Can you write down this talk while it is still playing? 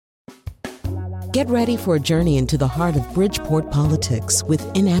Get ready for a journey into the heart of Bridgeport politics with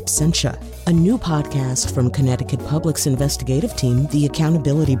In Absentia, a new podcast from Connecticut Public's investigative team, The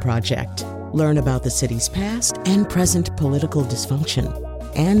Accountability Project. Learn about the city's past and present political dysfunction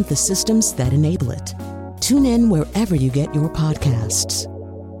and the systems that enable it. Tune in wherever you get your podcasts.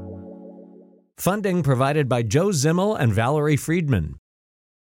 Funding provided by Joe Zimmel and Valerie Friedman.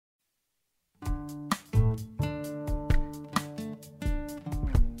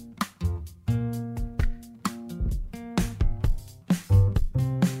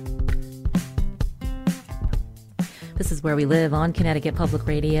 This is Where We Live on Connecticut Public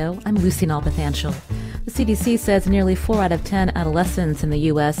Radio. I'm Lucy Nalpathanchel. The CDC says nearly 4 out of 10 adolescents in the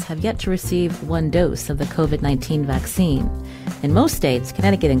U.S. have yet to receive one dose of the COVID-19 vaccine. In most states,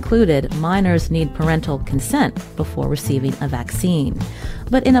 Connecticut included, minors need parental consent before receiving a vaccine.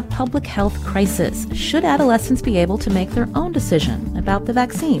 But in a public health crisis, should adolescents be able to make their own decision about the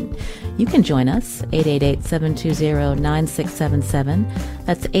vaccine? You can join us, 888-720-9677.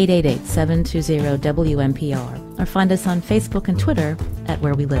 That's 888-720-WNPR. Or find us on Facebook and Twitter at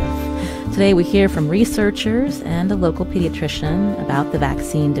Where We Live. Today we hear from researchers and a local pediatrician about the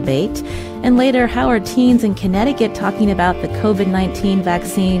vaccine debate. And later, how are teens in Connecticut talking about the COVID-19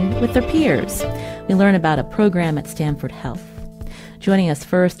 vaccine with their peers? We learn about a program at Stanford Health. Joining us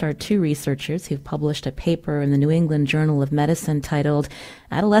first are two researchers who've published a paper in the New England Journal of Medicine titled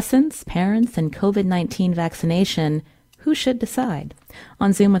Adolescents, Parents, and COVID-19 Vaccination, Who Should Decide?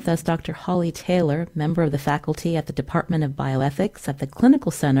 On Zoom with us, Dr. Holly Taylor, member of the faculty at the Department of Bioethics at the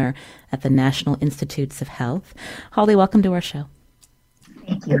Clinical Center at the National Institutes of Health. Holly, welcome to our show.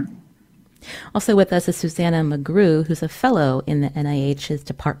 Thank you. Also with us is Susanna McGrew, who's a fellow in the NIH's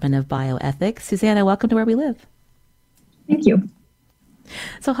Department of Bioethics. Susanna, welcome to Where We Live. Thank you.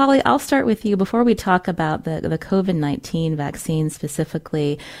 So, Holly, I'll start with you. Before we talk about the COVID-19 vaccine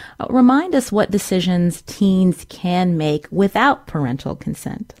specifically, remind us what decisions teens can make without parental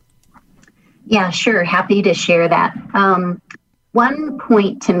consent. Yeah, sure. Happy to share that. One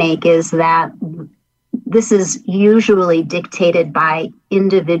point to make is that this is usually dictated by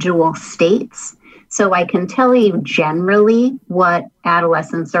individual states. So I can tell you generally what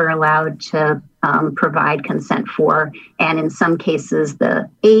adolescents are allowed to provide consent for, and in some cases the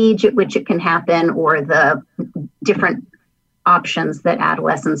age at which it can happen or the different options that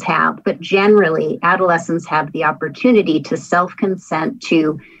adolescents have. But generally, adolescents have the opportunity to self-consent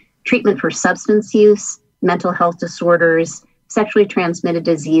to treatment for substance use, mental health disorders, sexually transmitted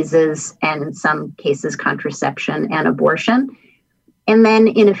diseases, and in some cases contraception and abortion. And then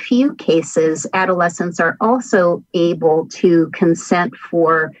in a few cases, adolescents are also able to consent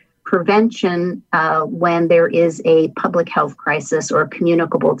for prevention when there is a public health crisis or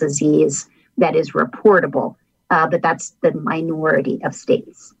communicable disease that is reportable. But that's the minority of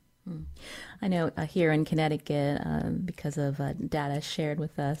states. I know here in Connecticut, because of data shared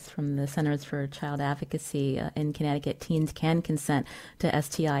with us from the Centers for Child Advocacy in Connecticut, teens can consent to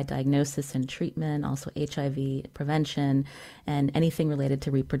STI diagnosis and treatment, also HIV prevention, and anything related to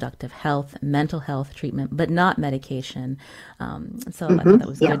reproductive health, mental health treatment, but not medication. So I thought that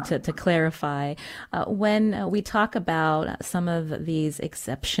was good to clarify. When we talk about some of these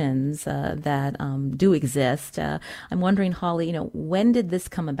exceptions that do exist, I'm wondering, Holly, when did this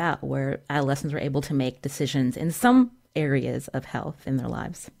come about where adolescents were able to make decisions in some areas of health in their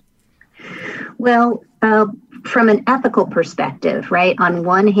lives? Well, from an ethical perspective, right, on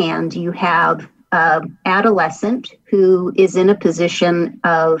one hand, you have an adolescent who is in a position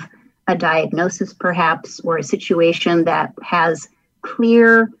of a diagnosis, perhaps, or a situation that has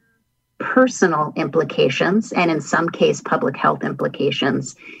clear personal implications and in some case, public health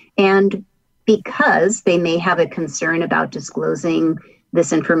implications. And because they may have a concern about disclosing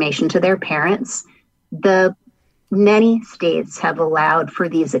this information to their parents, many states have allowed for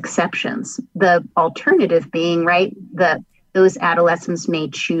these exceptions. The alternative being, right, that those adolescents may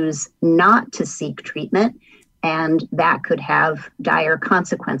choose not to seek treatment, and that could have dire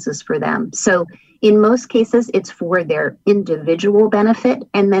consequences for them. So in most cases, it's for their individual benefit.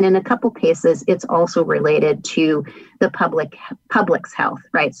 And then in a couple cases, it's also related to the public's health,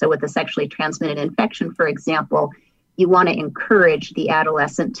 right? So with a sexually transmitted infection, for example, you want to encourage the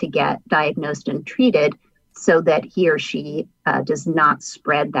adolescent to get diagnosed and treated so that he or she does not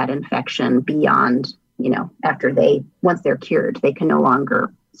spread that infection beyond, once they're cured, they can no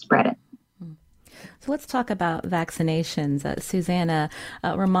longer spread it. So let's talk about vaccinations. Susanna,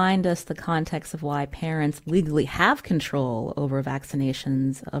 remind us the context of why parents legally have control over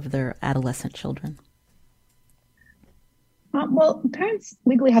vaccinations of their adolescent children. Well, parents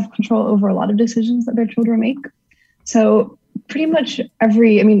legally have control over a lot of decisions that their children make. So pretty much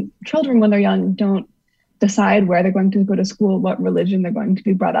children when they're young don't decide where they're going to go to school, what religion they're going to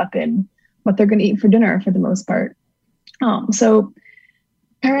be brought up in, what they're going to eat for dinner for the most part. So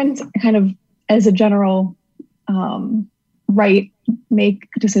parents kind of, as a general right, make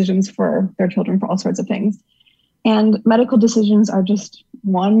decisions for their children for all sorts of things. And medical decisions are just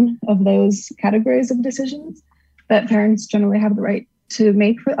one of those categories of decisions that parents generally have the right to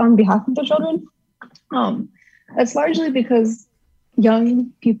make on behalf of their children. That's largely because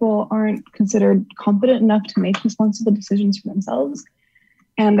young people aren't considered competent enough to make responsible decisions for themselves,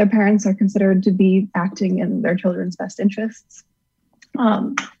 and their parents are considered to be acting in their children's best interests.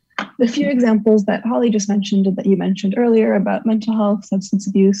 The few examples that Holly just mentioned and that you mentioned earlier about mental health, substance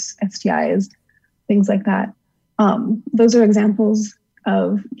abuse, STIs, things like that, those are examples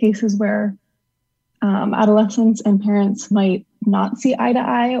of cases where adolescents and parents might not see eye to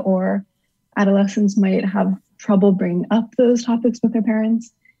eye, or adolescents might have trouble bringing up those topics with their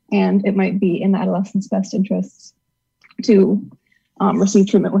parents, and it might be in the adolescent's best interests to receive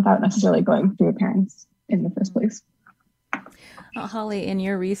treatment without necessarily going through a parents in the first place. Holly, in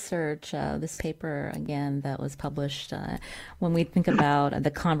your research, this paper, again, that was published, when we think about the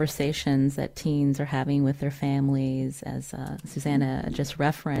conversations that teens are having with their families, as Susanna just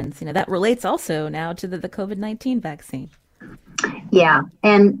referenced, that relates also now to the COVID-19 vaccine. Yeah,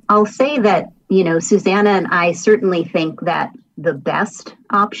 and I'll say that, Susanna and I certainly think that the best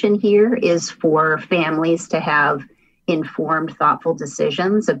option here is for families to have informed, thoughtful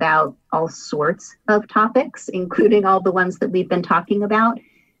decisions about all sorts of topics, including all the ones that we've been talking about.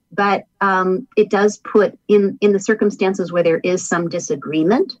 But it does put in the circumstances where there is some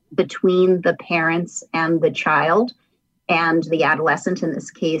disagreement between the parents and the child, and the adolescent in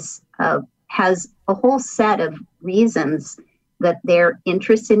this case has a whole set of reasons that they're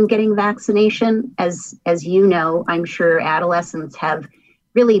interested in getting vaccination. As you know, I'm sure adolescents have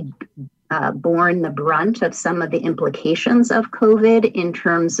really borne the brunt of some of the implications of COVID in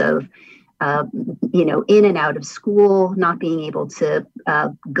terms of, in and out of school, not being able to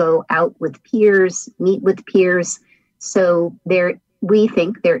go out with peers, meet with peers. So we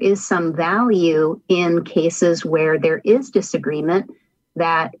think there is some value in cases where there is disagreement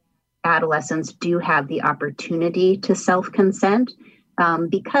that adolescents do have the opportunity to self-consent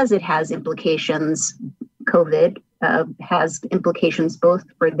because it has implications. COVID has implications both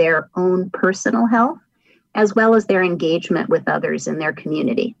for their own personal health as well as their engagement with others in their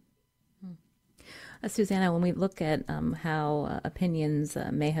community. Susanna, when we look at how opinions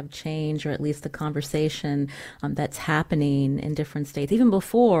may have changed, or at least the conversation that's happening in different states, even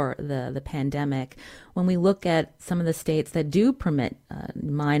before the pandemic, when we look at some of the states that do permit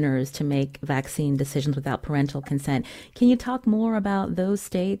minors to make vaccine decisions without parental consent, can you talk more about those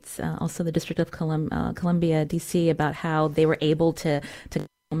states, also the District of Columbia, D.C., about how they were able to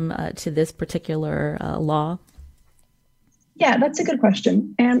come to this particular law? Yeah, that's a good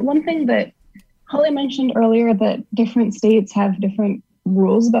question. And one thing that Holly mentioned earlier, that different states have different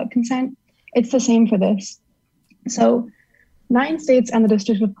rules about consent. It's the same for this. So 9 states and the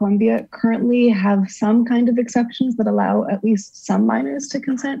District of Columbia currently have some kind of exceptions that allow at least some minors to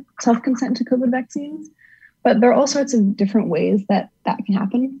self-consent to COVID vaccines. But there are all sorts of different ways that can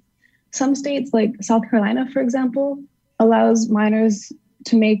happen. Some states, like South Carolina, for example, allows minors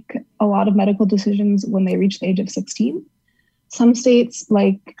to make a lot of medical decisions when they reach the age of 16. Some states,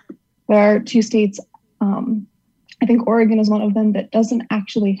 there are 2 states, I think Oregon is one of them, that doesn't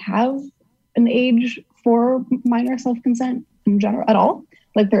actually have an age for minor self-consent in general at all.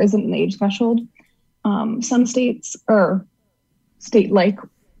 There isn't an age threshold. Some states, or state-like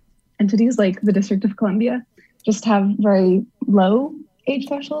entities like the District of Columbia, just have very low age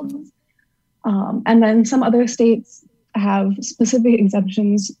thresholds. And then some other states have specific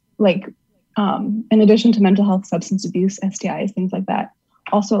exemptions, in addition to mental health, substance abuse, STIs, things like that,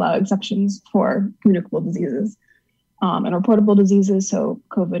 also allow exceptions for communicable diseases and reportable diseases. So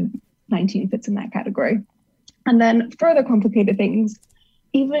COVID-19 fits in that category. And then further complicated things,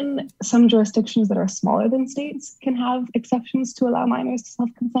 even some jurisdictions that are smaller than states can have exceptions to allow minors to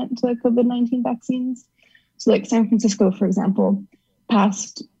self-consent to COVID-19 vaccines. So San Francisco, for example,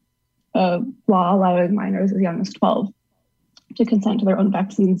 passed a law allowing minors as young as 12 to consent to their own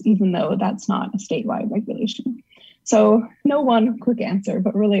vaccines, even though that's not a statewide regulation. So no one quick answer,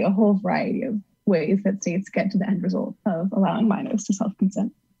 but really a whole variety of ways that states get to the end result of allowing minors to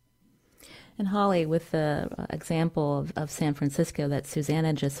self-consent. And Holly, with the example of San Francisco that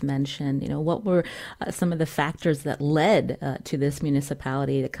Susanna just mentioned, what were some of the factors that led to this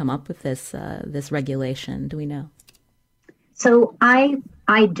municipality to come up with this regulation? Do we know? So I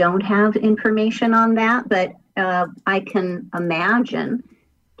don't have information on that, but I can imagine,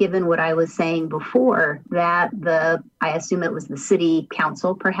 given what I was saying before, that I assume it was the city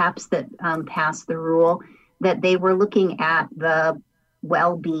council perhaps that passed the rule, that they were looking at the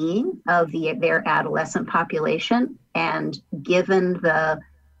well-being of their adolescent population, and given the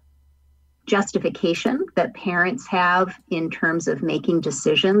justification that parents have in terms of making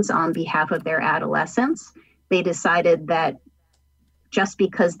decisions on behalf of their adolescents, they decided that just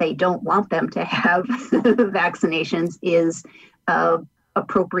because they don't want them to have vaccinations is an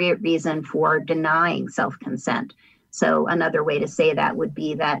appropriate reason for denying self-consent. So another way to say that would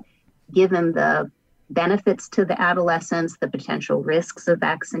be that given the benefits to the adolescents, the potential risks of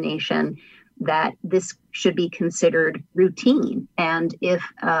vaccination, that this should be considered routine. And if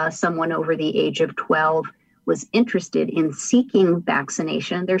someone over the age of 12 was interested in seeking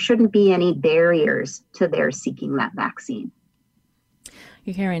vaccination, there shouldn't be any barriers to their seeking that vaccine.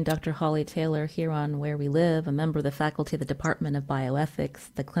 You're hearing Dr. Holly Taylor here on Where We Live, a member of the faculty of the Department of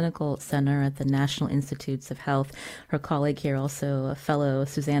Bioethics, the Clinical Center at the National Institutes of Health. Her colleague here, also a fellow,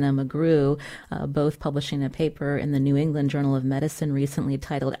 Susanna McGrew, both publishing a paper in the New England Journal of Medicine recently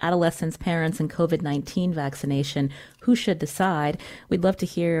titled Adolescents, Parents, and COVID-19 Vaccination, Who Should Decide? We'd love to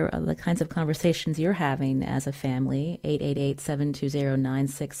hear the kinds of conversations you're having as a family.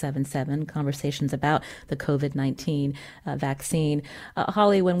 888-720-9677, conversations about the COVID-19 vaccine.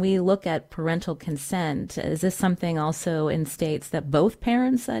 Holly, when we look at parental consent, is this something also in states that both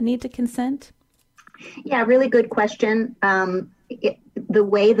parents need to consent? Yeah, really good question. The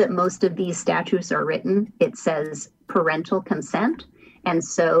way that most of these statutes are written, it says parental consent. And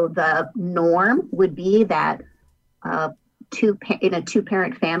so the norm would be that in a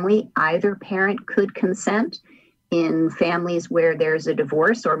two-parent family, either parent could consent. In families where there's a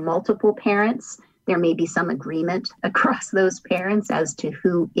divorce or multiple parents, there may be some agreement across those parents as to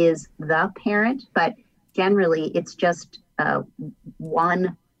who is the parent, but generally it's just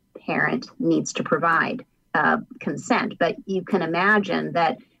one parent needs to provide consent. But you can imagine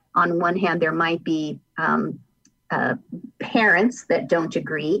that on one hand, there might be parents that don't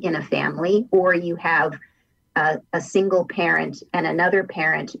agree in a family, or you have a single parent and another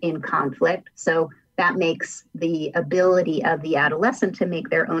parent in conflict. So that makes the ability of the adolescent to make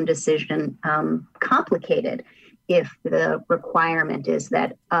their own decision complicated if the requirement is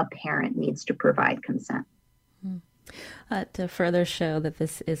that a parent needs to provide consent. To further show that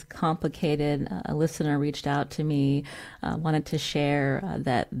this is complicated, a listener reached out to me, wanted to share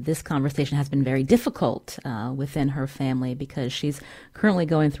that this conversation has been very difficult within her family because she's currently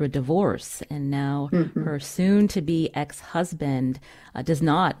going through a divorce, and now her soon-to-be ex-husband does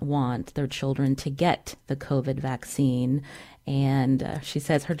not want their children to get the COVID vaccine. And she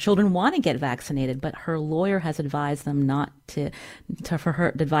says her children want to get vaccinated, but her lawyer has advised them not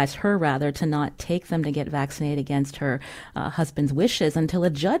advised her to not take them to get vaccinated against her husband's wishes until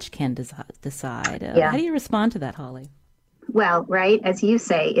a judge can decide. How do you respond to that, Holly? Well, right, as you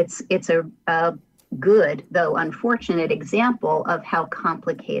say, it's a good, though unfortunate, example of how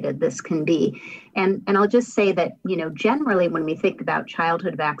complicated this can be. And I'll just say that, generally when we think about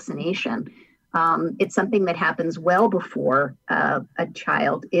childhood vaccination, it's something that happens well before a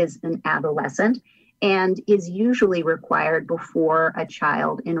child is an adolescent and is usually required before a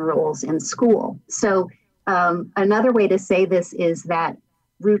child enrolls in school. So another way to say this is that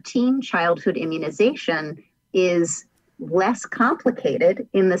routine childhood immunization is less complicated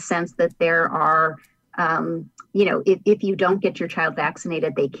in the sense that there are, if you don't get your child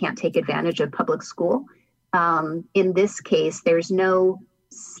vaccinated, they can't take advantage of public school. In this case, there's no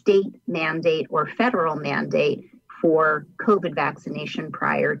state mandate or federal mandate for COVID vaccination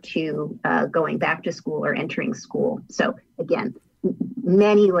prior to going back to school or entering school. So again,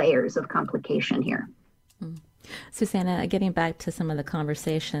 many layers of complication here. Susanna, getting back to some of the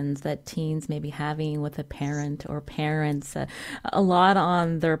conversations that teens may be having with a parent or parents, a lot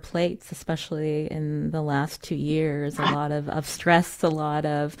on their plates, especially in the last 2 years, a lot of stress, a lot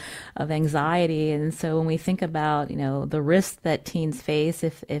of anxiety. And so when we think about, the risks that teens face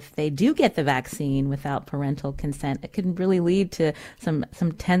if they do get the vaccine without parental consent, it can really lead to some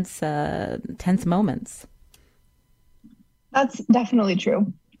tense moments. That's definitely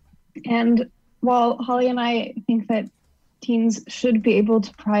true. And while Holly and I think that teens should be able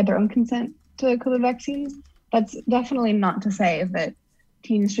to provide their own consent to COVID vaccines, that's definitely not to say that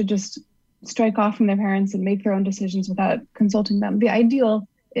teens should just strike off from their parents and make their own decisions without consulting them. The ideal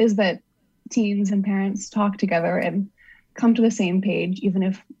is that teens and parents talk together and come to the same page, even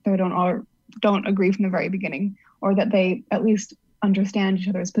if they don't agree from the very beginning, or that they at least understand each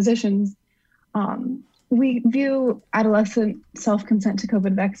other's positions. We view adolescent self-consent to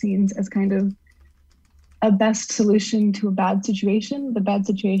COVID vaccines as kind of a best solution to a bad situation, the bad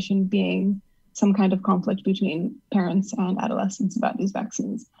situation being some kind of conflict between parents and adolescents about these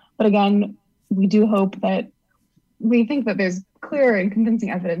vaccines. But again, we think that there's clear and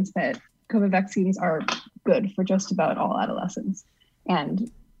convincing evidence that COVID vaccines are good for just about all adolescents.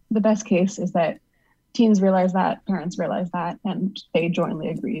 And the best case is that teens realize that, parents realize that, and they jointly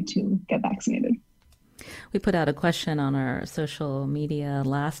agree to get vaccinated. We put out a question on our social media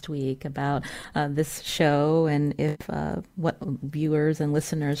last week about this show and if what viewers and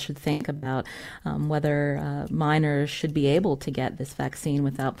listeners should think about whether minors should be able to get this vaccine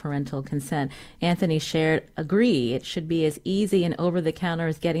without parental consent. Anthony shared, agree, it should be as easy and over-the-counter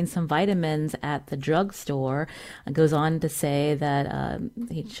as getting some vitamins at the drugstore. Goes on to say that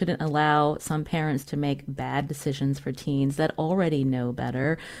he shouldn't allow some parents to make bad decisions for teens that already know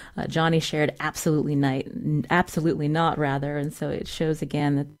better. Johnny shared, absolutely not, and so it shows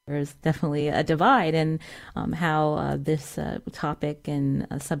again that there's definitely a divide in how this topic and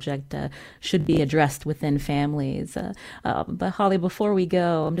subject should be addressed within families. But Holly, before we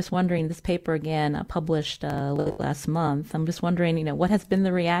go, I'm just wondering, this paper again published late last month, I'm just wondering, what has been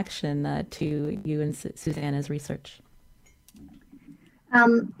the reaction to you and Susanna's research?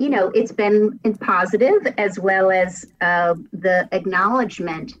 It's been positive, as well as the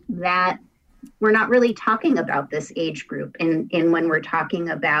acknowledgement that we're not really talking about this age group in when we're talking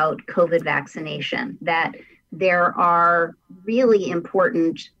about COVID vaccination, that there are really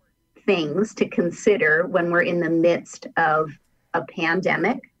important things to consider when we're in the midst of a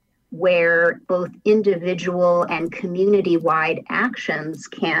pandemic, where both individual and community-wide actions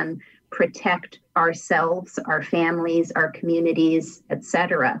can protect ourselves, our families, our communities, et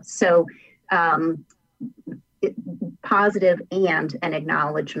cetera. So positive and an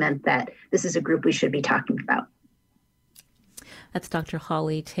acknowledgement that this is a group we should be talking about. That's Dr.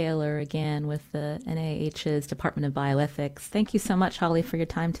 Holly Taylor again with the NIH's Department of Bioethics. Thank you so much, Holly, for your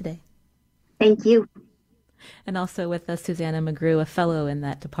time today. Thank you. And also with Susanna McGrew, a fellow in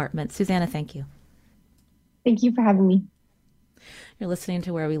that department. Susanna, thank you. Thank you for having me. You're listening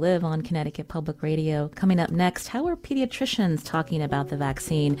to Where We Live on Connecticut Public Radio. Coming up next, how are pediatricians talking about the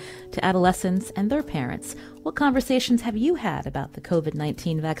vaccine to adolescents and their parents? What conversations have you had about the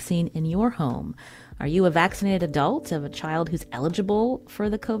COVID-19 vaccine in your home? Are you a vaccinated adult of a child who's eligible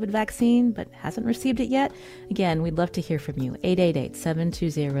for the COVID vaccine but hasn't received it yet? Again, we'd love to hear from you.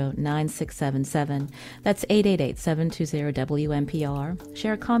 888-720-9677. That's 888-720-WNPR.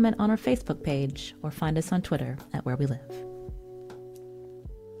 Share a comment on our Facebook page or find us on Twitter at Where We Live.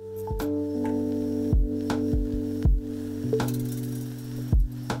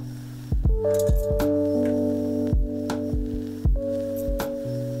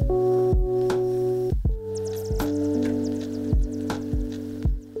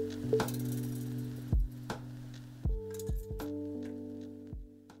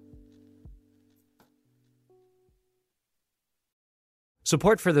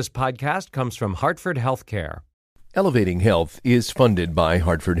 Support for this podcast comes from Hartford Healthcare. Elevating Health is funded by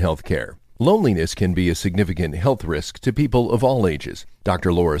Hartford Healthcare. Loneliness can be a significant health risk to people of all ages.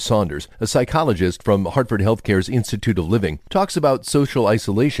 Dr. Laura Saunders, a psychologist from Hartford Healthcare's Institute of Living, talks about social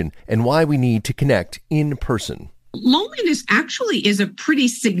isolation and why we need to connect in person. Loneliness actually is a pretty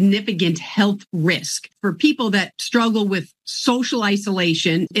significant health risk for people that struggle with social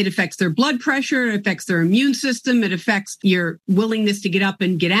isolation. It affects their blood pressure, it affects their immune system, it affects your willingness to get up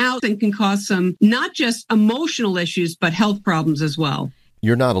and get out, and can cause some not just emotional issues, but health problems as well.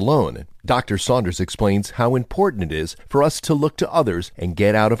 You're not alone. Dr. Saunders explains how important it is for us to look to others and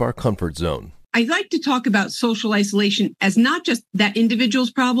get out of our comfort zone. I like to talk about social isolation as not just that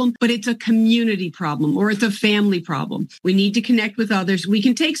individual's problem, but it's a community problem or it's a family problem. We need to connect with others. We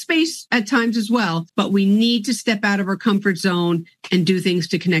can take space at times as well, but we need to step out of our comfort zone and do things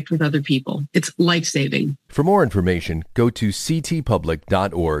to connect with other people. It's life-saving. For more information, go to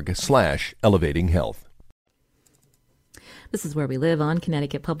ctpublic.org/elevatinghealth. This is Where We Live on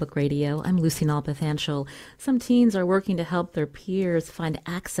Connecticut Public Radio. I'm Lucy Nalpathanchel. Some teens are working to help their peers find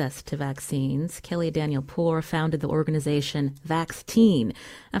access to vaccines. Kelly Daniel Poor founded the organization VaxTeen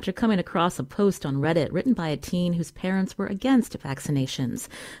after coming across a post on Reddit written by a teen whose parents were against vaccinations.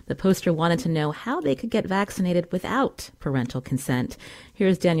 The poster wanted to know how they could get vaccinated without parental consent.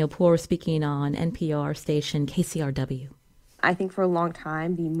 Here's Daniel Poor speaking on NPR station KCRW. I think for a long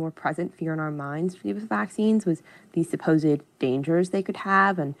time, the more present fear in our minds with vaccines was the supposed dangers they could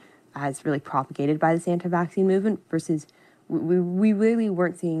have, and as really propagated by this anti-vaccine movement, versus we really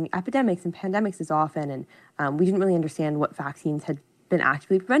weren't seeing epidemics and pandemics as often, and we didn't really understand what vaccines had been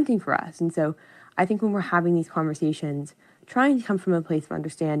actively preventing for us. And so I think when we're having these conversations, trying to come from a place of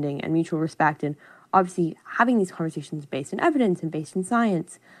understanding and mutual respect and obviously having these conversations based in evidence and based in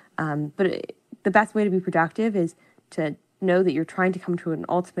science. But the best way to be productive is to know that you're trying to come to an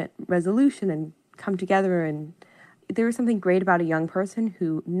ultimate resolution and come together. And there is something great about a young person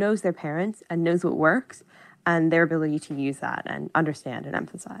who knows their parents and knows what works and their ability to use that and understand and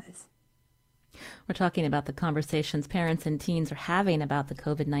emphasize. We're talking about the conversations parents and teens are having about the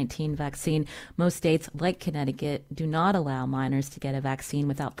COVID-19 vaccine. Most states, like Connecticut, do not allow minors to get a vaccine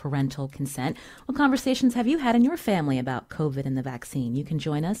without parental consent. What conversations have you had in your family about COVID and the vaccine? You can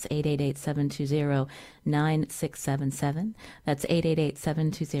join us, 888-720-9677. That's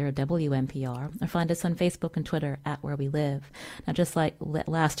 888-720-WNPR. Or find us on Facebook and Twitter at Where We Live. Now, just like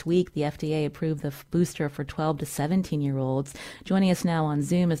last week, the FDA approved the booster for 12 to 17-year-olds. Joining us now on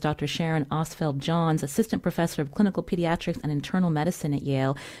Zoom is Dr. Sharon Ostfeld-Johns, Assistant Professor of Clinical Pediatrics and Internal Medicine at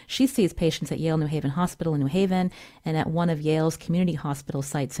Yale. She sees patients at Yale New Haven Hospital in New Haven and at one of Yale's community hospital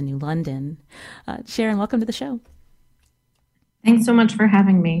sites in New London. Sharon, welcome to the show. Thanks so much for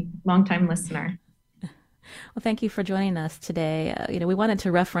having me. Longtime listener. Well, thank you for joining us today. We wanted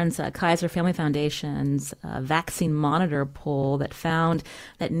to reference Kaiser Family Foundation's Vaccine Monitor poll that found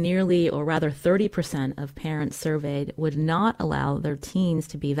that nearly, or rather 30% of parents surveyed would not allow their teens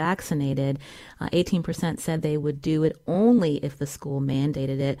to be vaccinated. 18% said they would do it only if the school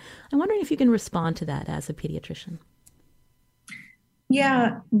mandated it. I'm wondering if you can respond to that as a pediatrician.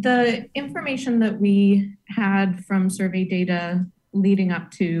 Yeah, the information that we had from survey data leading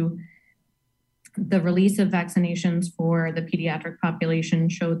up to the release of vaccinations for the pediatric population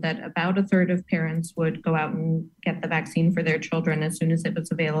showed that about a third of parents would go out and get the vaccine for their children as soon as it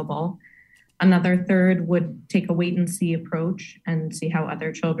was available. Another third would take a wait and see approach and see how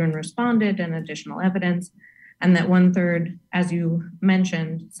other children responded and additional evidence. And that 1/3, as you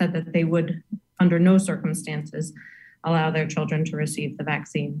mentioned, said that they would, under no circumstances, allow their children to receive the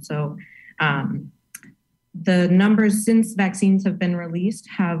vaccine. So the numbers since vaccines have been released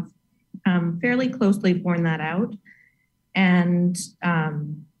have fairly closely borne that out. And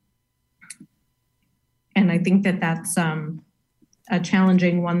I think that that's a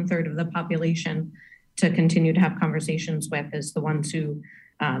challenging 1/3 of the population to continue to have conversations with, is the ones who,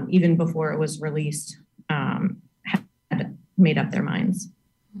 even before it was released, had made up their minds.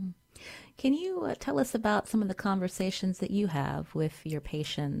 Can you tell us about some of the conversations that you have with your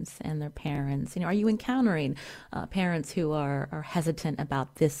patients and their parents? Are you encountering parents who are hesitant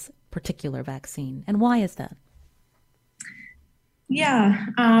about this particular vaccine, and why is that? Yeah.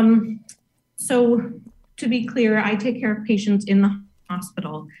 So to be clear, I take care of patients in the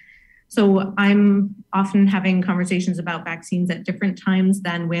hospital. So I'm often having conversations about vaccines at different times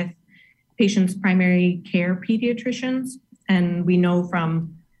than with patients' primary care pediatricians. And we know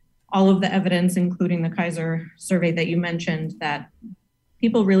from all of the evidence, including the Kaiser survey that you mentioned, that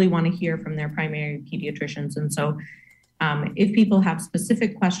people really want to hear from their primary pediatricians. And so if people have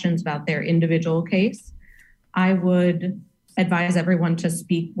specific questions about their individual case, I would advise everyone to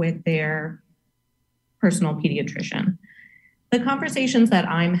speak with their personal pediatrician. The conversations that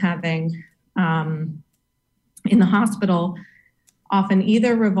I'm having in the hospital often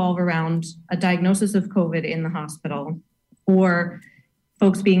either revolve around a diagnosis of COVID in the hospital, or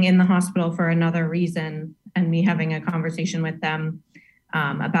folks being in the hospital for another reason and me having a conversation with them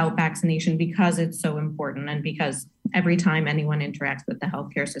about vaccination, because it's so important, and because every time anyone interacts with the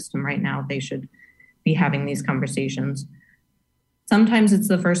healthcare system right now, they should be having these conversations. Sometimes it's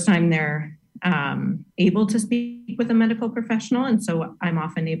the first time they're able to speak with a medical professional, and so I'm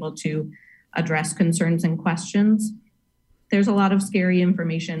often able to address concerns and questions. There's a lot of scary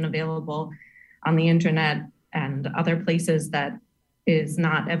information available on the internet and other places that is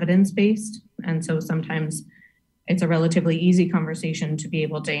not evidence-based, and so sometimes it's a relatively easy conversation to be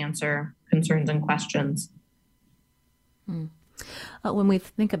able to answer concerns and questions. When we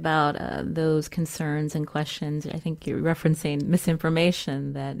think about those concerns and questions, I think you're referencing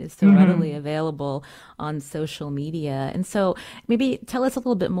misinformation that is so readily available on social media. And so maybe tell us a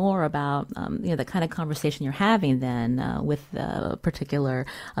little bit more about the kind of conversation you're having then with a particular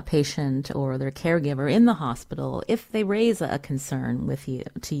patient or their caregiver in the hospital, if they raise a concern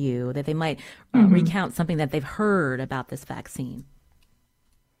to you, that they might recount something that they've heard about this vaccine.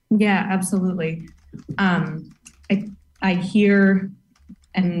 Yeah, absolutely. I hear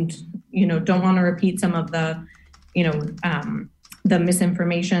and, don't want to repeat some of the, the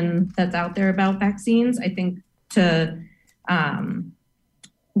misinformation that's out there about vaccines. I think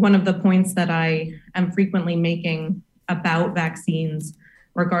one of the points that I am frequently making about vaccines,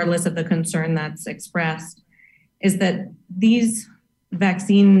 regardless of the concern that's expressed, is that these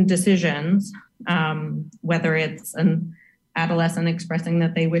vaccine decisions, whether it's an adolescent expressing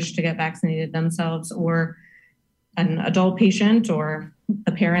that they wish to get vaccinated themselves, or an adult patient or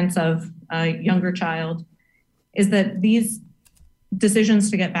the parents of a younger child, is that these decisions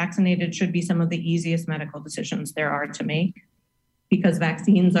to get vaccinated should be some of the easiest medical decisions there are to make, because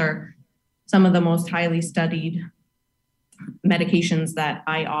vaccines are some of the most highly studied medications that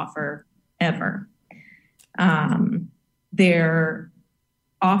I offer ever. They're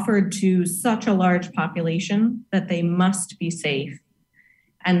offered to such a large population that they must be safe.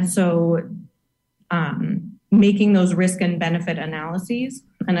 And so making those risk and benefit analyses,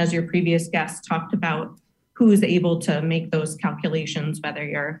 and as your previous guest talked about, who's able to make those calculations, whether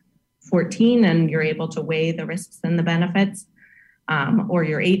you're 14 and you're able to weigh the risks and the benefits, or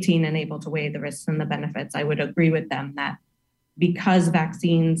you're 18 and able to weigh the risks and the benefits. I would agree with them that because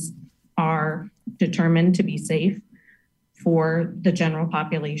vaccines are determined to be safe for the general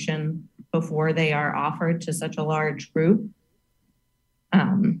population before they are offered to such a large group,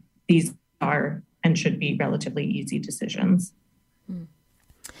 these are and should be relatively easy decisions.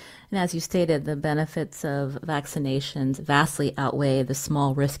 And as you stated, the benefits of vaccinations vastly outweigh the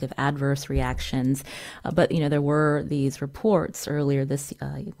small risk of adverse reactions. But, there were these reports earlier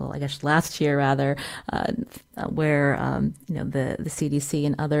last year rather, where, the CDC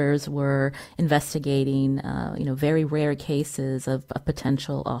and others were investigating, very rare cases of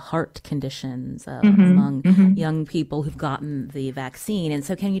potential heart conditions among young people who've gotten the vaccine. And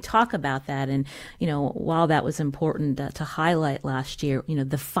so can you talk about that? And, while that was important to highlight last year,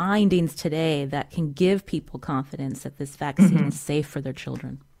 the findings today that can give people confidence that this vaccine is safe for their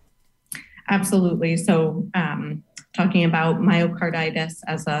children. Absolutely. So talking about myocarditis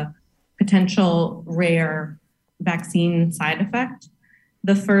as a potential rare vaccine side effect,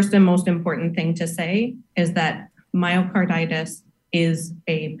 the first and most important thing to say is that myocarditis is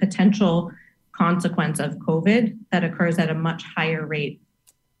a potential consequence of COVID that occurs at a much higher rate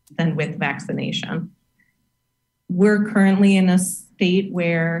than with vaccination. We're currently in a state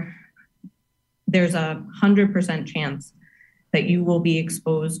where there's 100% chance that you will be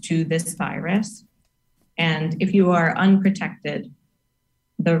exposed to this virus. And if you are unprotected,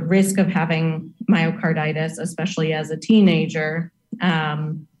 the risk of having myocarditis, especially as a teenager,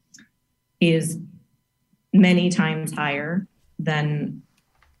 is many times higher than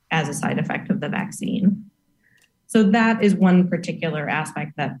as a side effect of the vaccine. So that is one particular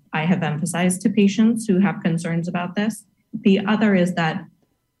aspect that I have emphasized to patients who have concerns about this. The other is that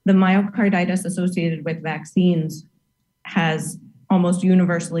the myocarditis associated with vaccines has almost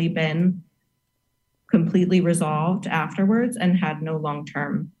universally been completely resolved afterwards and had no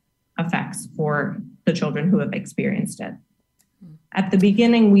long-term effects for the children who have experienced it. At the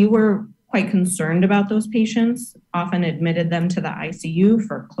beginning, we were quite concerned about those patients, often admitted them to the ICU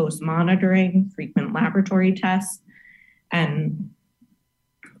for close monitoring, frequent laboratory tests, and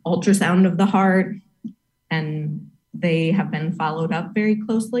ultrasound of the heart, and they have been followed up very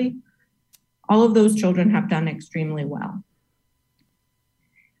closely. All of those children have done extremely well.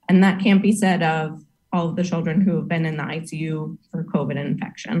 And that can't be said of all of the children who have been in the ICU for COVID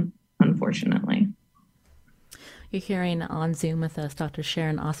infection, unfortunately. You're hearing on Zoom with us Dr.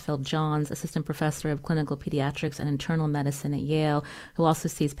 Sharon Ostfeld-Johns, Assistant Professor of Clinical Pediatrics and Internal Medicine at Yale, who also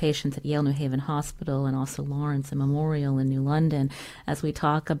sees patients at Yale New Haven Hospital and also Lawrence and Memorial in New London, as we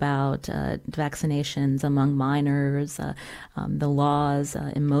talk about vaccinations among minors, the laws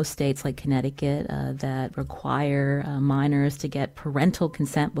in most states like Connecticut that require minors to get parental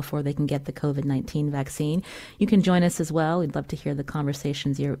consent before they can get the COVID-19 vaccine. You can join us as well. We'd love to hear the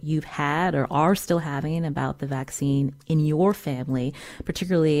conversations you've had or are still having about the vaccine in your family,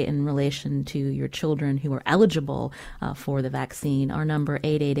 particularly in relation to your children who are eligible for the vaccine. Our number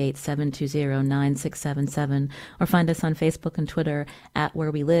 888-720-9677, or find us on Facebook and Twitter at Where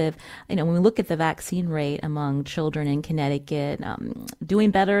We Live. When we look at the vaccine rate among children in Connecticut,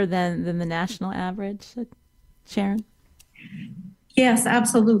 doing better than the national average, Sharon? Yes,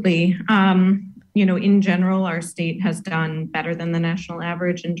 absolutely. In general, our state has done better than the national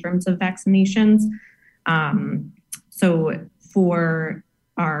average in terms of vaccinations. So for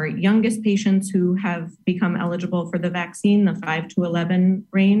our youngest patients who have become eligible for the vaccine, the 5 to 11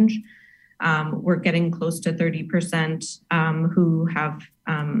 range, we're getting close to 30% who have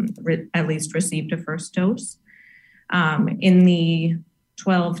at least received a first dose. In the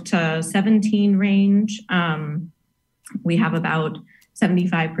 12 to 17 range, we have about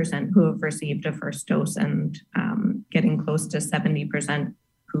 75% who have received a first dose and getting close to 70%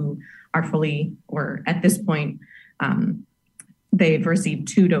 who are fully, or at this point, they've received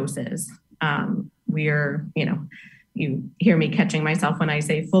 2 doses. You hear me catching myself when I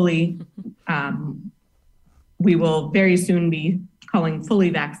say fully. we will very soon be calling fully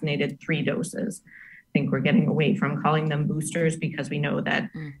vaccinated 3 doses. I think we're getting away from calling them boosters because we know that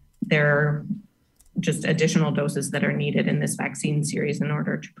there are just additional doses that are needed in this vaccine series in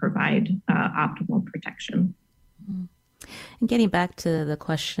order to provide optimal protection. And getting back to the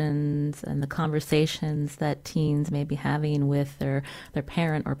questions and the conversations that teens may be having with their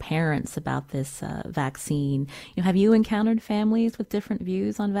parent or parents about this vaccine, have you encountered families with different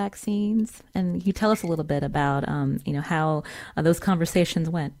views on vaccines? And can you tell us a little bit about how those conversations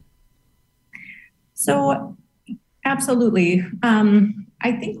went? So, absolutely.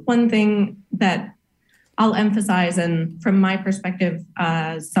 I think one thing that I'll emphasize, and from my perspective,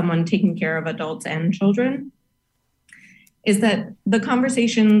 as someone taking care of adults and children, is that the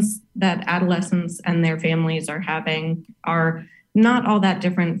conversations that adolescents and their families are having are not all that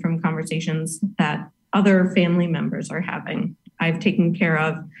different from conversations that other family members are having. I've taken care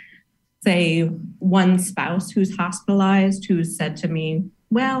of, say, one spouse who's hospitalized who said to me,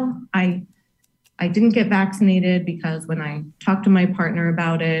 well, I didn't get vaccinated because when I talked to my partner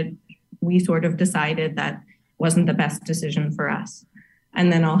about it, we sort of decided that wasn't the best decision for us.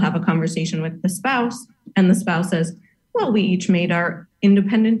 And then I'll have a conversation with the spouse, and the spouse says, well, we each made our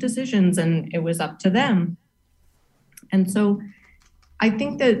independent decisions and it was up to them. And so I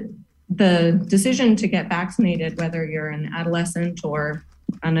think that the decision to get vaccinated, whether you're an adolescent or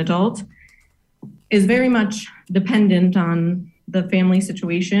an adult, is very much dependent on the family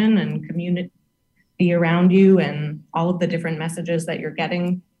situation and community around you and all of the different messages that you're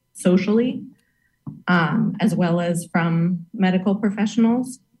getting socially, as well as from medical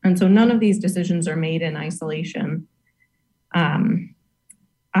professionals. And so none of these decisions are made in isolation.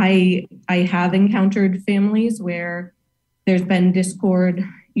 I have encountered families where there's been discord.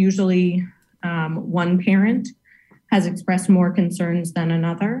 Usually one parent has expressed more concerns than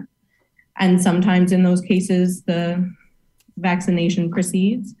another. And sometimes in those cases, the vaccination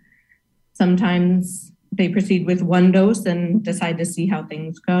proceeds. Sometimes they proceed with 1 dose and decide to see how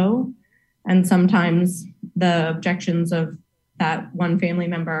things go. And sometimes the objections of that one family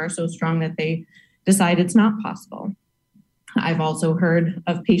member are so strong that they decide it's not possible. I've also heard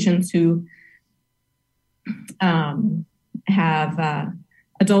of patients who have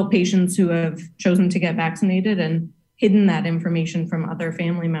adult patients who have chosen to get vaccinated and hidden that information from other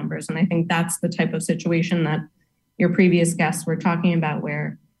family members. And I think that's the type of situation that your previous guests were talking about,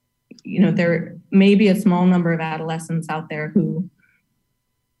 where, there may be a small number of adolescents out there who,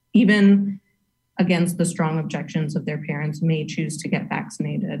 even against the strong objections of their parents, may choose to get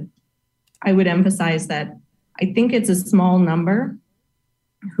vaccinated. I would emphasize that I think it's a small number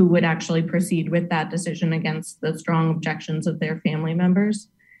who would actually proceed with that decision against the strong objections of their family members.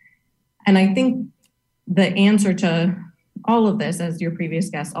 And I think the answer to all of this, as your previous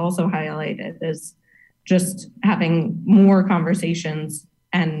guest also highlighted, is just having more conversations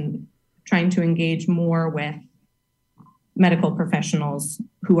and trying to engage more with medical professionals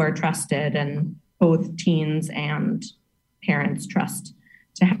who are trusted and both teens and parents trust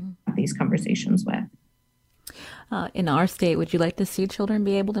to have these conversations with. In our state, would you like to see children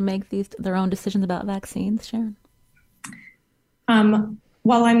be able to make their own decisions about vaccines, Sharon?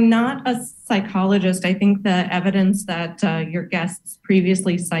 While I'm not a psychologist, I think the evidence that your guests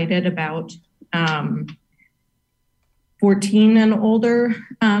previously cited about 14 and older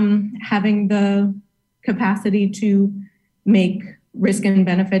having the capacity to make risk and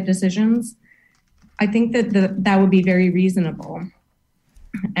benefit decisions, I think that that would be very reasonable.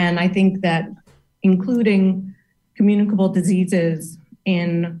 And I think that including communicable diseases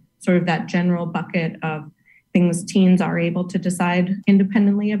in sort of that general bucket of things teens are able to decide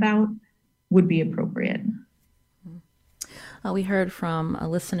independently about would be appropriate. We heard from a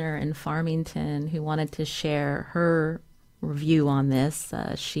listener in Farmington who wanted to share her view on this.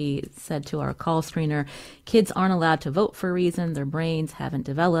 She said to our call screener, kids aren't allowed to vote for a reason. Their brains haven't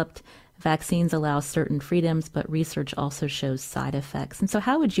developed. Vaccines allow certain freedoms, but research also shows side effects. And so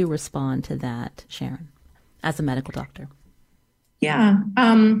how would you respond to that, Sharon, as a medical doctor? Yeah.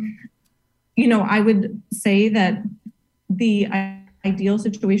 I would say that the ideal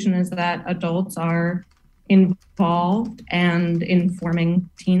situation is that adults are involved and informing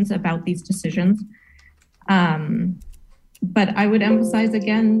teens about these decisions. But I would emphasize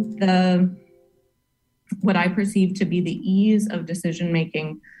again what I perceive to be the ease of decision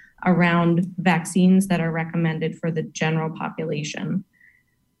making around vaccines that are recommended for the general population.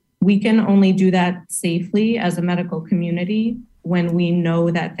 We can only do that safely as a medical community when we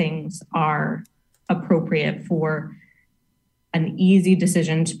know that things are appropriate for an easy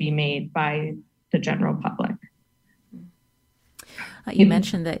decision to be made by the general public. You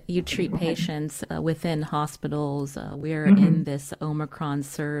mentioned that you treat patients within hospitals. We're in this Omicron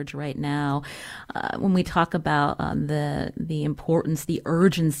surge right now. When we talk about the importance, the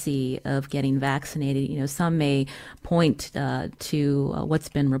urgency of getting vaccinated, some may point to what's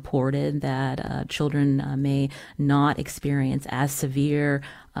been reported that children may not experience as severe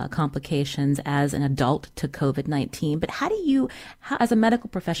complications as an adult to COVID-19. But how, as a medical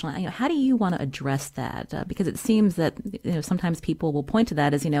professional, how do you want to address that? Because it seems that sometimes people will point to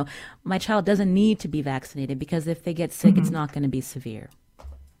that as, my child doesn't need to be vaccinated because if they get sick, it's not going to be severe.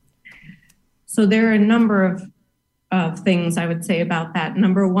 So there are a number of things I would say about that.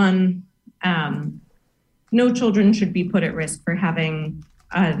 Number one, no children should be put at risk for having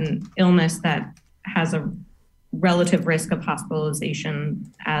an illness that has a relative risk of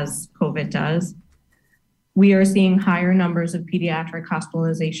hospitalization as COVID does. We are seeing higher numbers of pediatric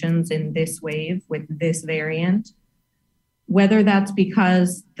hospitalizations in this wave with this variant. Whether that's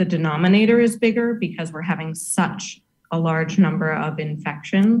because the denominator is bigger because we're having such a large number of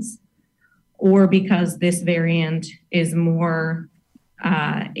infections, or because this variant is more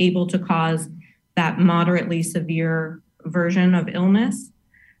able to cause that moderately severe version of illness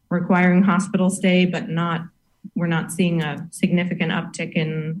requiring hospital stay, but we're not seeing a significant uptick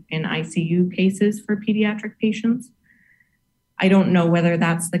in ICU cases for pediatric patients. I don't know whether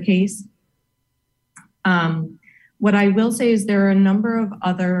that's the case. What I will say is there are a number of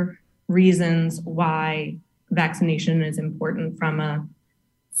other reasons why vaccination is important from a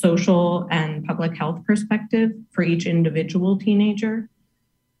social and public health perspective for each individual teenager.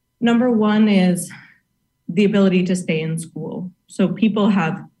 Number one is the ability to stay in school. So people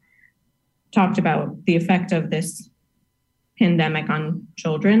have talked about the effect of this pandemic on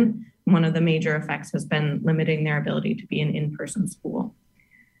children. One of the major effects has been limiting their ability to be in in-person school.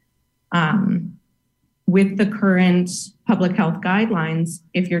 With the current public health guidelines,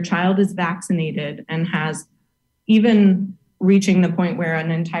 if your child is vaccinated and has even reaching the point where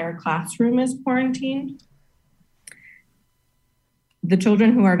an entire classroom is quarantined, the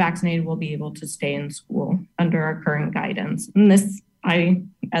children who are vaccinated will be able to stay in school under our current guidance. And this,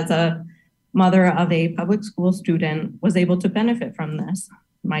 as a mother of a public school student, was able to benefit from this.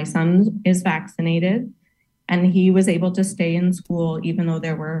 My son is vaccinated and he was able to stay in school even though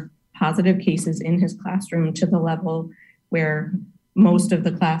there were positive cases in his classroom to the level where most of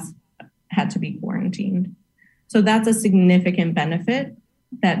the class had to be quarantined. So that's a significant benefit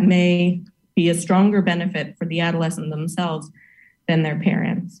that may be a stronger benefit for the adolescent themselves than their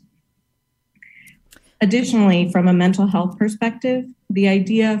parents. Additionally, from a mental health perspective, the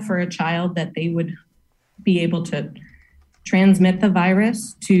idea for a child that they would be able to transmit the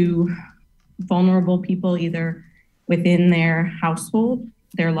virus to vulnerable people either within their household,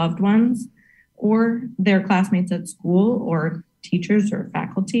 their loved ones, or their classmates at school, or teachers or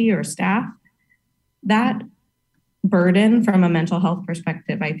faculty or staff, that burden from a mental health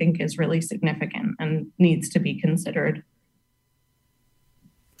perspective, I think, is really significant and needs to be considered.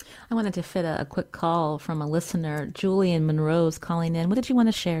 I wanted to fit a quick call from a listener. Julie in Monroe's calling in. What did you want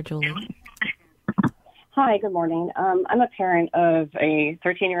to share, Julie? Hi, good morning. I'm a parent of a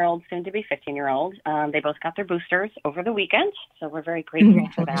 13-year-old, soon to be 15-year-old. They both got their boosters over the weekend, so we're very grateful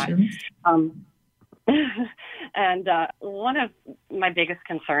for that. And one of my biggest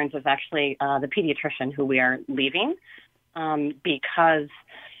concerns is actually the pediatrician who we are leaving because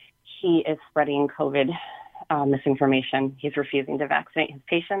he is spreading COVID misinformation. He's refusing to vaccinate his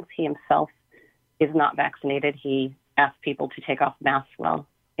patients. He himself is not vaccinated. He asked people to take off masks while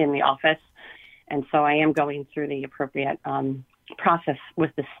in the office. And so I am going through the appropriate process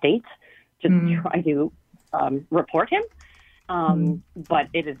with the state to try to report him. But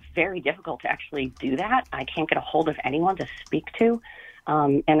it is very difficult to actually do that. I can't get a hold of anyone to speak to.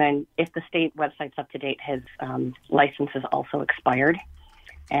 And then if the state website's up to date, his license is also expired.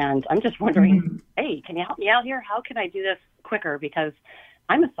 And I'm just wondering, hey, can you help me out here? How can I do this quicker? Because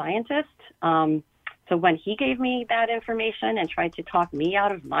I'm a scientist. So when he gave me that information and tried to talk me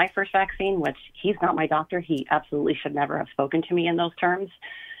out of my first vaccine, which he's not my doctor, he absolutely should never have spoken to me in those terms.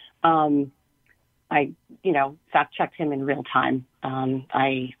 I, fact checked him in real time.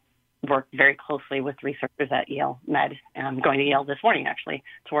 I work very closely with researchers at Yale Med. I'm going to Yale this morning, actually,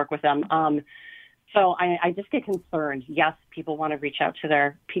 to work with them. So I just get concerned. Yes, people want to reach out to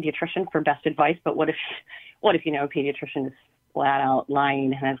their pediatrician for best advice, but what if a pediatrician is flat out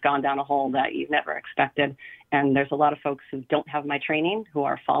lying and has gone down a hole that you've never expected? And there's a lot of folks who don't have my training who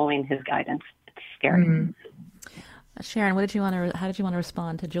are following his guidance. It's scary. Sharon, how did you want to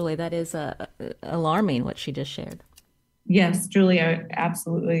respond to Julie? That is alarming what she just shared. Yes, Julie, I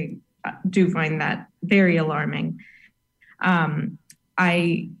absolutely do find that very alarming.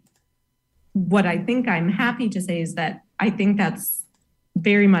 what I think I'm happy to say is that I think that's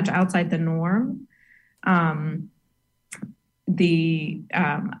very much outside the norm. The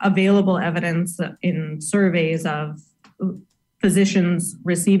available evidence in surveys of physicians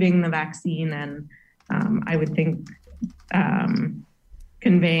receiving the vaccine and I would think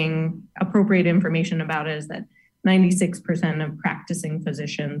conveying appropriate information about it is that 96% of practicing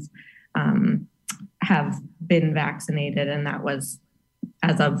physicians have been vaccinated, and that was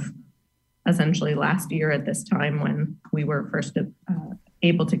as of essentially last year at this time when we were first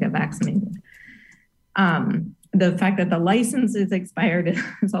able to get vaccinated. The fact that the license is expired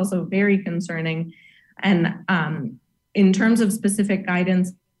is also very concerning. And in terms of specific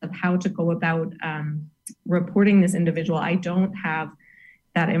guidance of how to go about reporting this individual, I don't have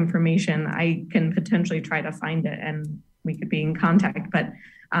that information. I can potentially try to find it and we could be in contact, but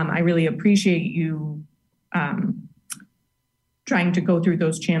I really appreciate you trying to go through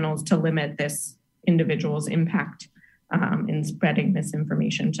those channels to limit this individual's impact in spreading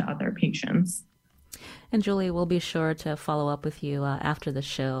misinformation to other patients. And Julie, we'll be sure to follow up with you after the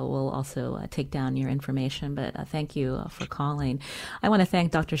show. We'll also take down your information, but thank you for calling. I want to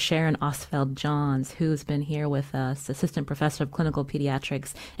thank Dr. Sharon Ostfeld-Johns, who's been here with us, Assistant Professor of Clinical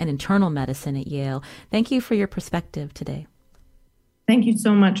Pediatrics and Internal Medicine at Yale. Thank you for your perspective today. Thank you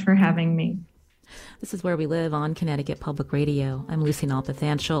so much for having me. This is Where We Live on Connecticut Public Radio. I'm Lucy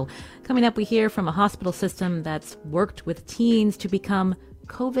Nalpathanchel. Coming up, we hear from a hospital system that's worked with teens to become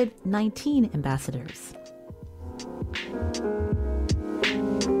COVID-19 ambassadors.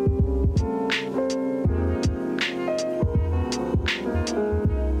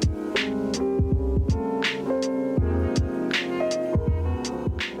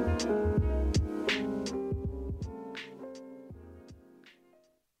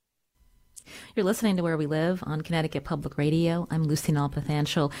 You're listening to Where We Live on Connecticut Public Radio. I'm Lucy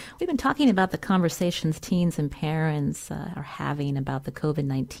Nalpathanchel. We've been talking about the conversations teens and parents are having about the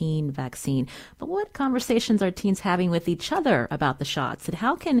COVID-19 vaccine. But what conversations are teens having with each other about the shots? And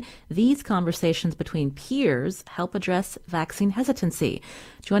how can these conversations between peers help address vaccine hesitancy?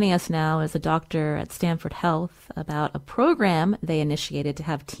 Joining us now is a doctor at Stanford Health about a program they initiated to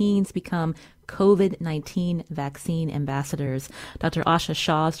have teens become COVID-19 vaccine ambassadors. Dr. Asha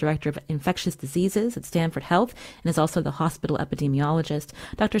Shah is Director of Infectious Diseases at Stanford Health and is also the hospital epidemiologist.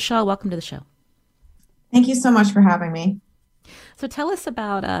 Dr. Shah, welcome to the show. Thank you so much for having me. So tell us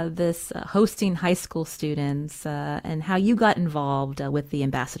about this hosting high school students and how you got involved with the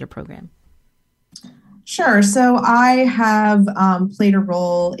ambassador program. Sure. So I have played a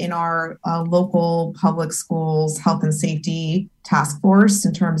role in our local public schools health and safety task force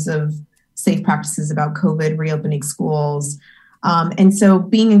in terms of safe practices about COVID, reopening schools. And so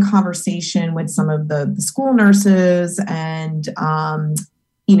being in conversation with some of the school nurses and, some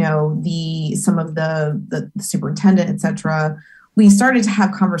of the superintendent, et cetera, we started to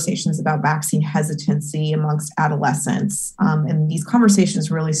have conversations about vaccine hesitancy amongst adolescents. And these conversations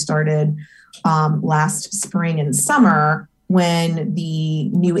really started last spring and summer when the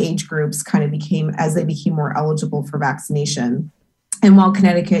new age groups kind of became more eligible for vaccination. And while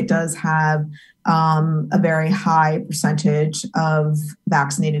Connecticut does have a very high percentage of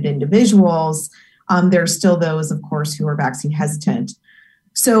vaccinated individuals, there are still those, of course, who are vaccine hesitant.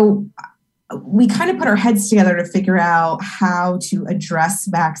 So we kind of put our heads together to figure out how to address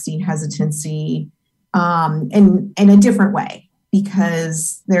vaccine hesitancy in a different way,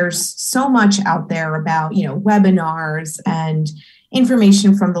 because there's so much out there about, webinars and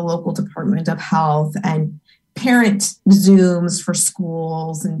information from the local Department of Health and parent Zooms for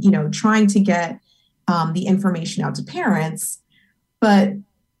schools and, trying to get the information out to parents. But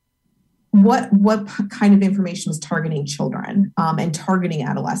what kind of information was targeting children and targeting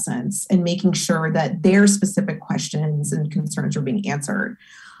adolescents and making sure that their specific questions and concerns are being answered?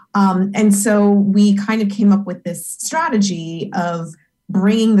 And so we kind of came up with this strategy of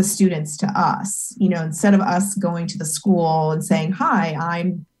bringing the students to us, instead of us going to the school and saying, "Hi,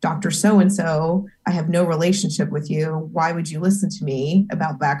 I'm Dr. So-and-so. I have no relationship with you. Why would you listen to me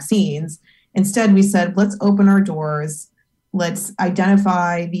about vaccines?" Instead, we said, let's open our doors. Let's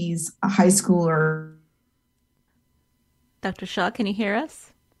identify these high schoolers. Dr. Shah, can you hear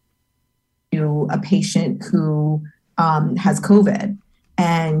us? To a patient who has COVID,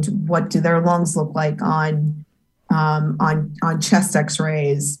 and what do their lungs look like on chest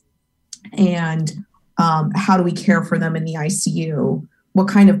X-rays, and how do we care for them in the ICU? What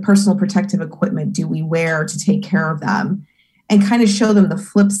kind of personal protective equipment do we wear to take care of them? And kind of show them the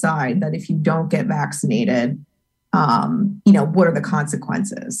flip side that if you don't get vaccinated, what are the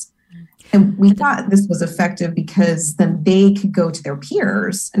consequences? And we thought this was effective because then they could go to their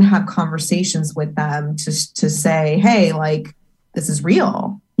peers and have conversations with them to say, hey, like, this is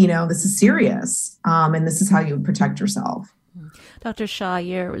real, this is serious, and this is how you would protect yourself. Dr. Shah,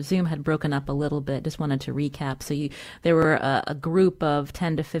 your Zoom had broken up a little bit. Just wanted to recap. So there were a group of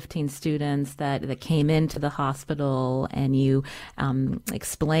 10 to 15 students that came into the hospital, and you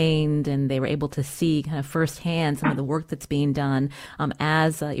explained, and they were able to see kind of firsthand some of the work that's being done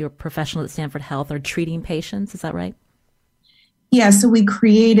as your professional at Stanford Health are treating patients. Is that right? Yeah, so we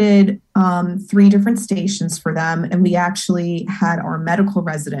created 3 different stations for them, and we actually had our medical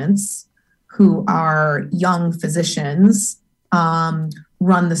residents, who are young physicians,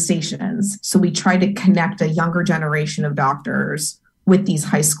 run the stations. So we try to connect a younger generation of doctors with these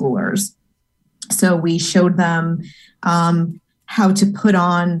high schoolers. So we showed them how to put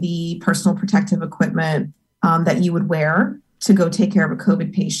on the personal protective equipment that you would wear to go take care of a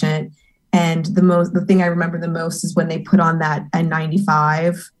COVID patient. And the thing I remember the most is when they put on that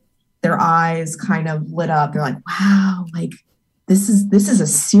N95, their eyes kind of lit up. They're like, wow, like, this is a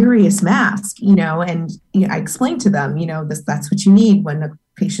serious mask, and I explained to them, that's what you need when a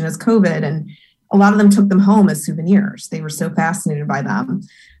patient has COVID. And a lot of them took them home as souvenirs. They were so fascinated by them.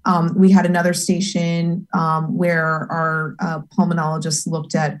 We had another station where our pulmonologists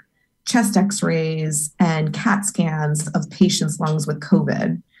looked at chest x-rays and CAT scans of patients' lungs with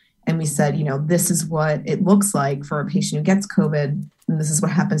COVID. And we said, this is what it looks like for a patient who gets COVID, and this is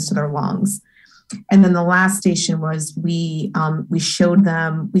what happens to their lungs. And then the last station was we showed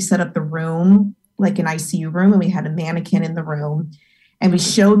them, we set up the room like an ICU room, and we had a mannequin in the room, and we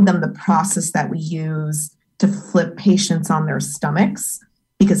showed them the process that we use to flip patients on their stomachs,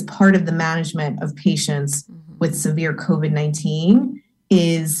 because part of the management of patients with severe COVID-19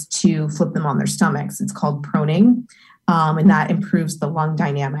 is to flip them on their stomachs. It's called proning, and that improves the lung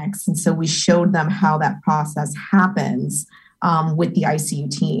dynamics. And so we showed them how that process happens with the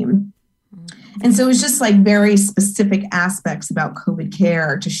ICU team. And so it was just like very specific aspects about COVID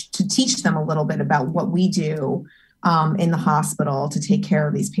care to teach them a little bit about what we do in the hospital to take care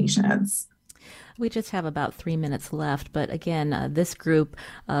of these patients. We just have about 3 minutes left. But again, this group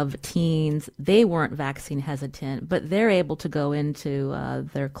of teens, they weren't vaccine hesitant, but they're able to go into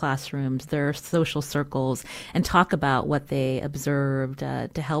their classrooms, their social circles, and talk about what they observed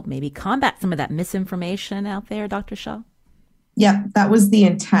to help maybe combat some of that misinformation out there, Dr. Shah? Yeah, that was the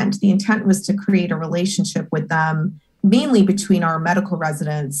intent. The intent was to create a relationship with them, mainly between our medical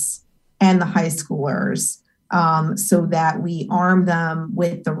residents and the high schoolers, so that we arm them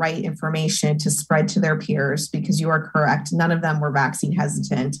with the right information to spread to their peers, because you are correct. None of them were vaccine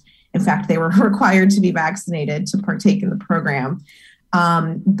hesitant. In fact, they were required to be vaccinated to partake in the program.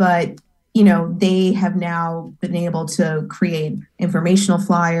 But they have now been able to create informational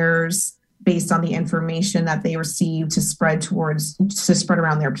flyers based on the information that they received to spread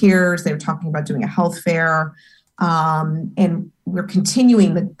around their peers. They were talking about doing a health fair, and we're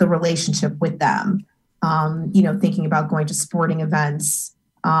continuing the relationship with them. Thinking about going to sporting events,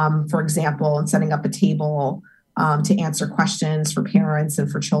 for example, and setting up a table to answer questions for parents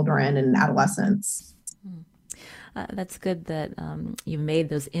and for children and adolescents. That's good that you've made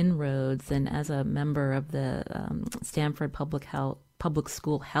those inroads. And as a member of the Stanford Public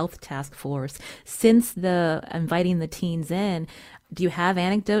School Health Task Force, since inviting the teens in, do you have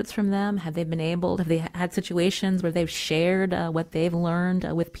anecdotes from them? Have they had situations where they've shared what they've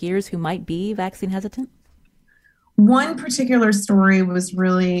learned with peers who might be vaccine hesitant? One particular story was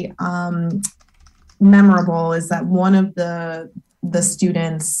really memorable, is that one of the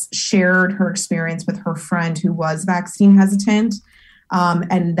students shared her experience with her friend who was vaccine hesitant,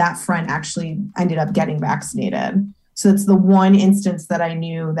 and that friend actually ended up getting vaccinated. So it's the one instance that I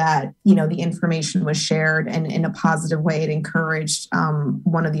knew that, the information was shared, and in a positive way, it encouraged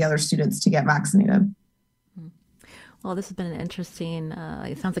one of the other students to get vaccinated. Well, this has been an interesting,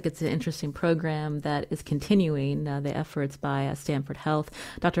 it sounds like it's an interesting program that is continuing the efforts by Stanford Health.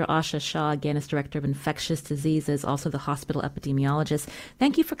 Dr. Asha Shah, again, is Director of Infectious Diseases, also the hospital epidemiologist.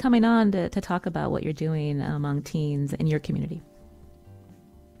 Thank you for coming on to talk about what you're doing among teens in your community.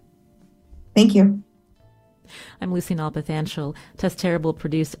 Thank you. I'm Lucy Nalpathanchel. Tess Terrible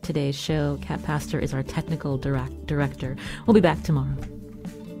produced today's show. Kat Pastor is our technical director. We'll be back tomorrow.